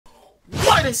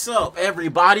What is up,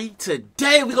 everybody?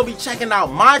 Today we're gonna be checking out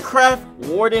Minecraft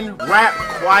Warden Rap.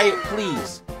 Quiet,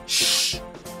 please. Shh.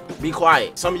 Be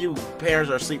quiet. Some of you parents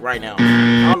are asleep right now.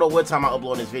 I don't know what time I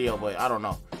upload this video, but I don't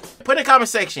know. Put in the comment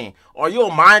section, are you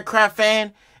a Minecraft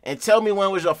fan? And tell me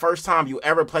when was your first time you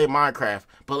ever played Minecraft.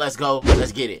 But let's go.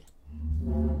 Let's get it.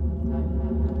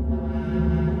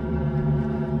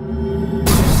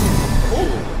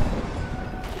 Ooh.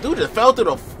 Dude just fell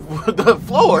through the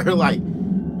floor. Like.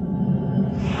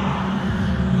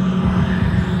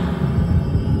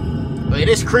 But it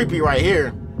is creepy right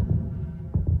here.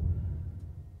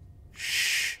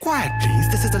 Quiet,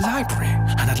 please. This is the library,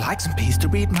 and I'd like some peace to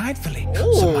read mindfully.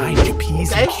 Ooh, so mind your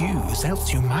P's okay. and Q's,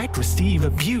 else you might receive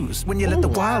abuse. When you let the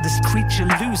wildest creature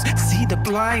loose, see the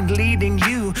blind leading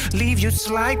you, leave you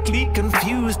slightly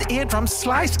confused, eardrums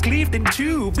sliced, cleaved in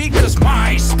two. Because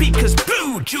my speakers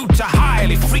blew due to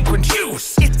highly frequent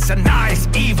use. It's a nice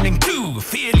evening too,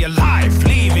 feel your life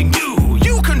leaving you.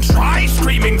 You can try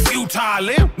screaming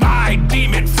futilely, might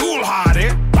deem it foolhardy.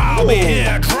 I'll be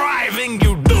here driving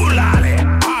you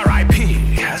doolally.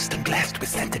 Cursed and blessed with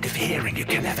sensitive hearing, you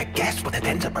can never guess what it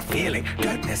ends up feeling.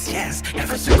 Goodness, yes,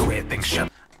 never so queer things should.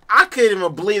 I couldn't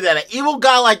even believe that an evil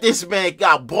guy like this man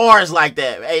got bars like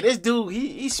that. Hey, this dude,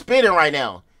 he's spitting right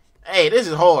now. Hey, this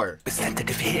is hard. With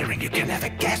sensitive hearing, you can never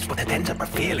guess what it ends up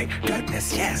feeling.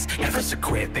 Goodness, yes, never so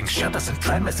queer things, shudders and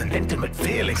tremors and intimate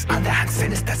feelings. Underhand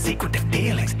sinister secretive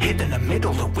dealings, hid in the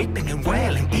middle of weeping and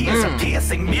wailing. Ears are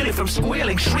piercing merely from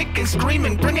squealing, shrieking,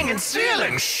 screaming, bringing in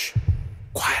ceiling. Shh.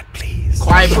 Quiet, please.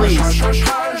 Quiet, please. Hush, hush,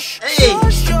 hush, hush. Hey.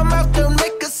 Hush your mouth, don't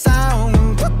make a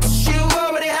sound. What you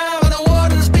already have, and the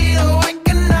warden's be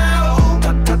awakened now.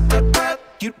 Tut, tut, tut, tut.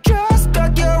 You just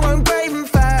dug your own grave and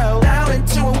fell down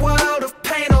into a world of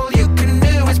pain. All you can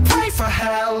do is pray for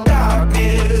hell.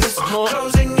 Darkness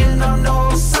closing in on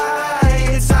all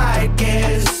sides. I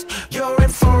guess you're in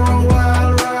for a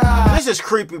wild ride. This is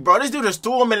creepy, bro. This dude just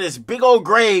threw him in this big old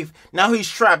grave. Now he's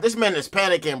trapped. This man is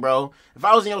panicking, bro. If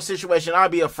I was in your situation,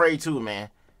 I'd be afraid too, man.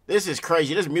 This is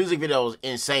crazy. This music video is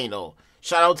insane, though.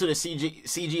 Shout out to the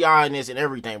CGI in this and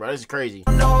everything, bro. This is crazy.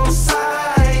 On all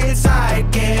sides, I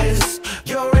guess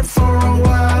you're in for a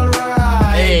wild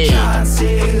ride. Hey.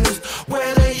 Chances,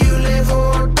 whether you live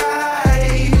or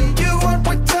die, you won't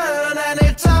return, and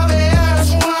it's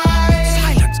obvious why.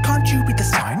 Silence, can't you read the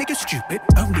sign? Are you stupid?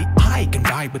 Only I can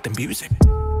ride with the music.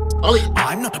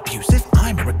 I'm not abusive,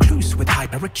 I'm a recluse with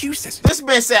hyperacusis. This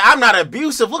man said, I'm not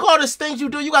abusive. Look at all these things you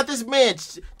do. You got this man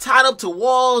tied up to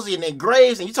walls and in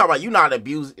graves, and you talk about you not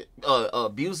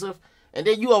abusive. And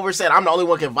then you over said, I'm the only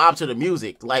one can vibe to the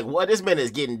music. Like, what? This man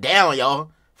is getting down,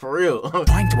 y'all. For real.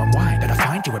 Trying to unwind, and I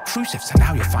find you obtrusive, so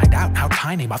now you'll find out how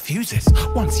tiny my fuse is.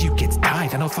 Once you get died,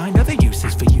 then I'll find other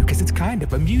uses for you, cause it's kind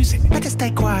of amusing. Better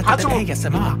stay quiet with an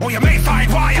ASMR. Or you may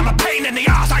find why I'm a pain in the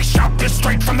ass. I shout this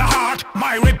straight from the heart.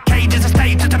 My rib cage is a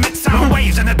stage that emits sound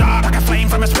waves in the dark, like a flame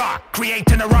from a spark,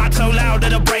 creating a rod so loud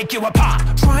it'll break you apart.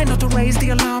 Try not to raise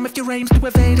the alarm if your aim's to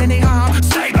evade any harm.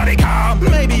 Stay bloody calm.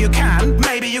 Maybe you can,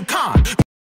 maybe you can't.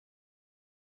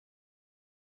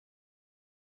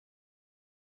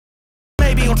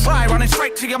 Maybe you'll try running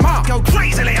straight to your mark. Go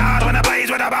crazily hard when I blaze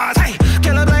with the bars. Hey,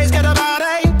 killer blaze, get a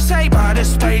body. Say by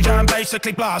this stage I'm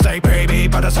basically blasé, baby,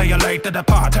 but I say you're late to the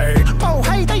party. Oh,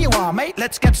 hey, there you are, mate.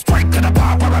 Let's get straight to the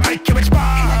part where I make you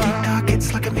expire.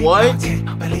 It's like a what?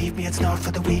 Believe me, it's not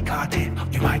for the weak-hearted.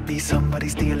 You might be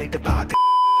somebody's dearly departed.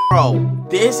 Bro,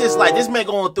 this is like this man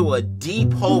going through a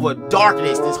deep hole of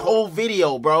darkness. This whole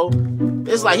video, bro.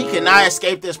 It's like he cannot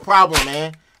escape this problem,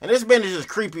 man. And this man is just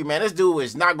creepy, man. This dude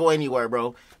is not going anywhere,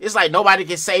 bro. It's like nobody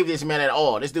can save this man at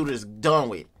all. This dude is done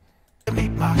with.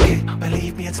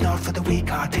 Believe me, it's not for the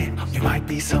weak-hearted. You might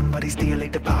be somebody's dearly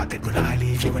departed. When I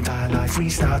leave, your entire life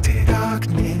restarted.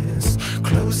 Darkness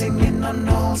closing in on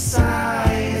all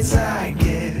sides. I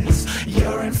guess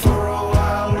you're in for a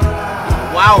wild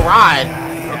ride. Wild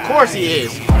ride? Of course he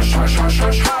is. Hush, hush, hush,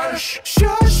 hush, hush.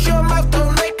 Shush your mouth,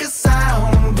 don't make a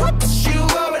sound. Whoops, you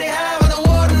already have, and the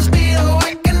warden's be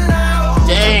awakened now.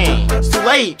 Dang, it's too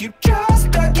late. You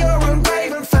just dug your own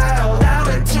grave and fell down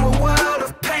into a world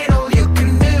of pain. All you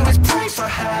can do is pray for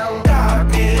hell.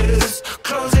 Darkness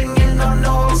closing in on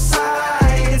all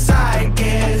sides. I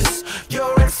guess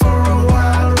you're in for a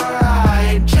wild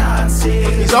ride.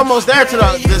 Chances. He's almost there to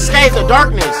the escape the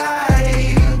darkness.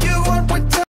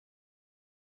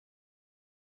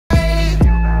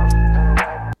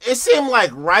 It seemed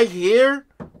like right here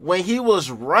when he was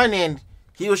running,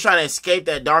 he was trying to escape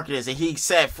that darkness and he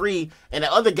set free. And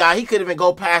the other guy, he couldn't even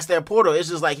go past that portal. It's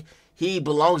just like he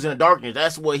belongs in the darkness.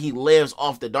 That's what he lives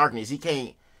off the darkness. He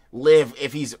can't live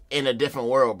if he's in a different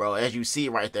world, bro, as you see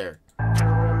right there.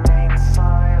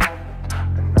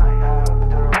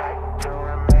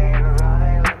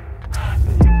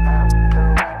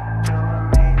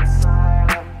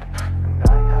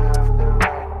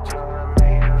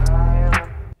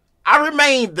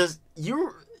 remain the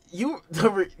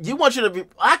you want you to be.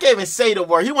 I can't even say the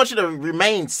word. He wants you to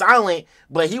remain silent,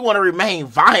 but he want to remain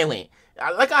violent.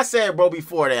 Like I said, bro,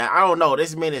 before that, I don't know.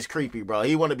 This man is creepy, bro.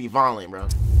 He want to be violent, bro.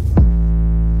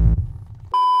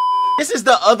 This is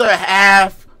the other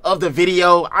half of the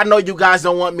video. I know you guys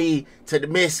don't want me to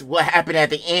miss what happened at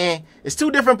the end. It's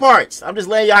 2 different parts. I'm just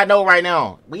letting y'all know right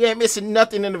now. We ain't missing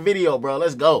nothing in the video, bro.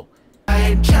 Let's go.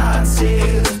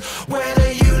 Chances,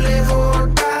 whether you live or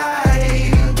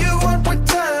die, you won't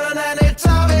return, and it's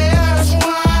obvious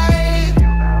why.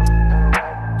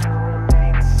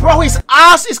 Bro, his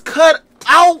eyes is cut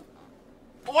out.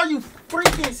 Are you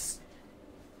freaking?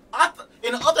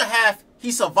 In the other half,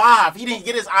 he survived. He didn't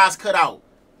get his eyes cut out.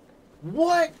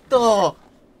 What the?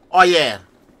 Oh yeah,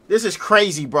 this is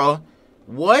crazy, bro.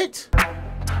 What?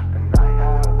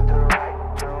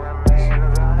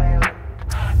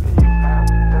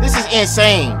 This is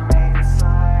insane.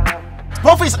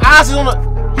 Both his eyes is on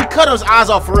the. He cut his eyes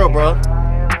off for real, bro.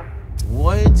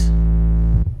 What?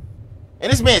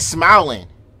 And this man's smiling.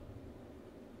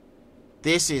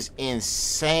 This is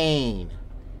insane.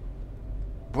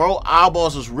 Bro,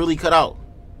 eyeballs was really cut out.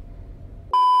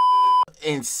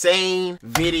 Insane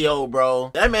video, bro.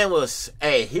 That man was,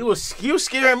 hey, he was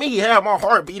scaring me. He had my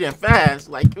heart beating fast,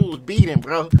 like it was beating,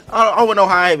 bro. I don't know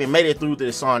how I even made it through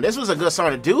this song. This was a good song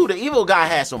to do. The evil guy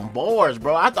had some bars,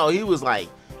 bro. I thought he was like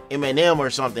Eminem or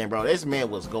something, bro. This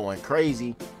man was going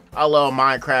crazy. I love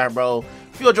Minecraft, bro.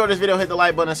 If you enjoyed this video, hit the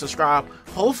like button and subscribe.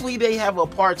 Hopefully they have a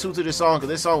part 2 to this song, because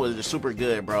this song was just super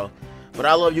good, bro. But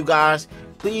I love you guys.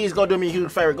 Please go do me a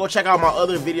huge favor. Go check out my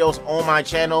other videos on my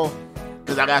channel,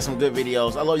 because I got some good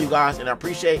videos. I love you guys, and I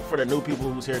appreciate for the new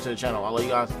people who's here to the channel. I love you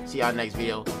guys. See y'all next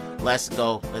video. Let's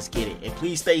go. Let's get it. And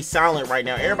please stay silent right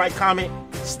now. Everybody comment,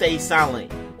 stay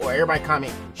silent. Or everybody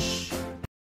comment, shh.